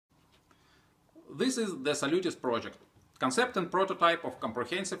This is the Salutis project, concept and prototype of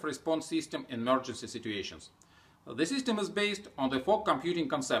comprehensive response system in emergency situations. The system is based on the fog computing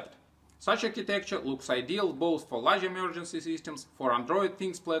concept. Such architecture looks ideal both for large emergency systems, for Android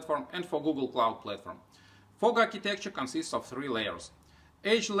Things platform and for Google Cloud platform. Fog architecture consists of three layers.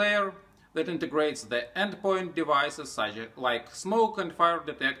 Edge layer that integrates the endpoint devices like smoke and fire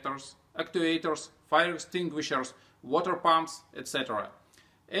detectors, actuators, fire extinguishers, water pumps, etc.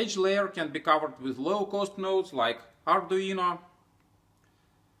 Edge layer can be covered with low-cost nodes like Arduino,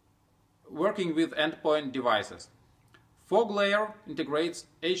 working with endpoint devices. Fog layer integrates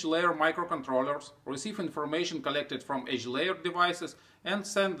edge layer microcontrollers, receive information collected from edge layer devices and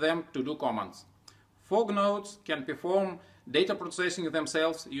send them to do commands. Fog nodes can perform data processing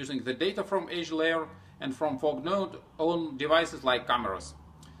themselves using the data from edge layer and from fog node on devices like cameras.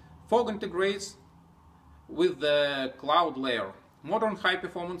 Fog integrates with the cloud layer. Modern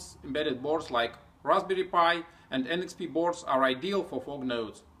high-performance embedded boards like Raspberry Pi and NXP boards are ideal for fog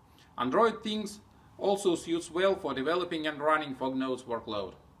nodes. Android Things also suits well for developing and running fog nodes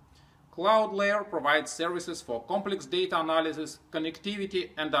workload. Cloud layer provides services for complex data analysis, connectivity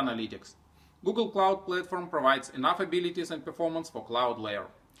and analytics. Google Cloud Platform provides enough abilities and performance for cloud layer.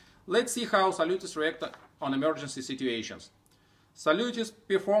 Let's see how Salutis reacts on emergency situations. Salutis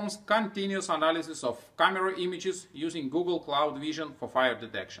performs continuous analysis of camera images using Google Cloud Vision for fire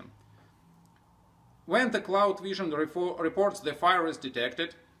detection. When the Cloud Vision reports the fire is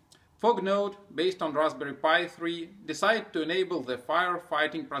detected, Fog node, based on Raspberry Pi 3, decides to enable the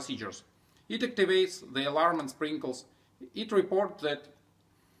firefighting procedures. It activates the alarm and sprinkles. It reports that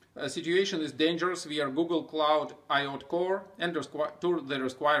a situation is dangerous via Google Cloud IoT Core and to the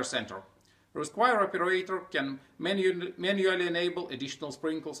Resquire Center. Resquire operator can manually enable additional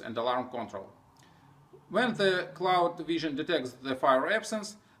sprinkles and alarm control. When the Cloud Vision detects the fire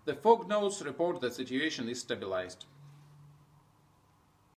absence, the fog nodes report that the situation is stabilized.